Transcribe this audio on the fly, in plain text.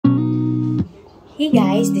Hey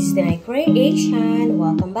guys, this is my creation.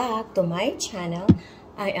 Welcome back to my channel.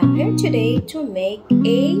 I am here today to make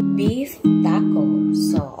a beef taco.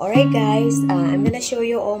 So, alright guys, I'm gonna show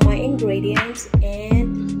you all my ingredients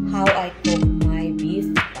and how I cook my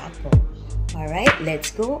beef taco. Alright,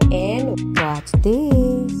 let's go and watch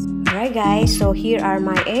this. Alright guys, so here are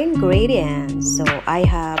my ingredients. So, I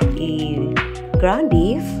have a ground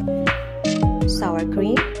beef, sour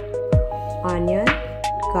cream, onion,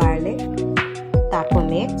 garlic, taco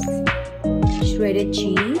mix, shredded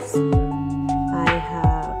cheese, I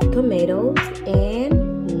have tomatoes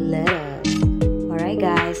and lettuce. Alright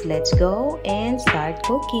guys, let's go and start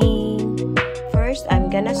cooking. First, I'm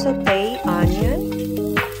gonna saute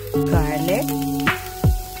onion, garlic.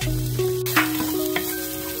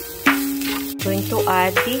 Going to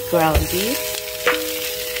add the ground beef.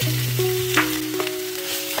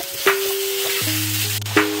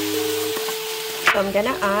 So I'm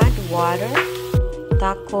gonna add water,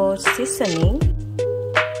 taco seasoning,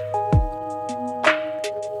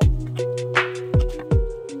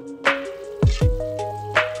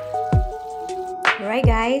 alright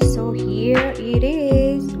guys, so here it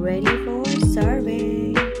is, ready for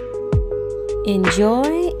serving.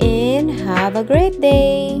 Enjoy and have a great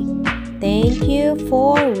day. Thank you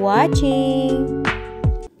for watching.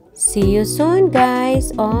 See you soon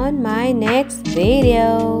guys on my next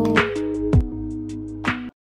video.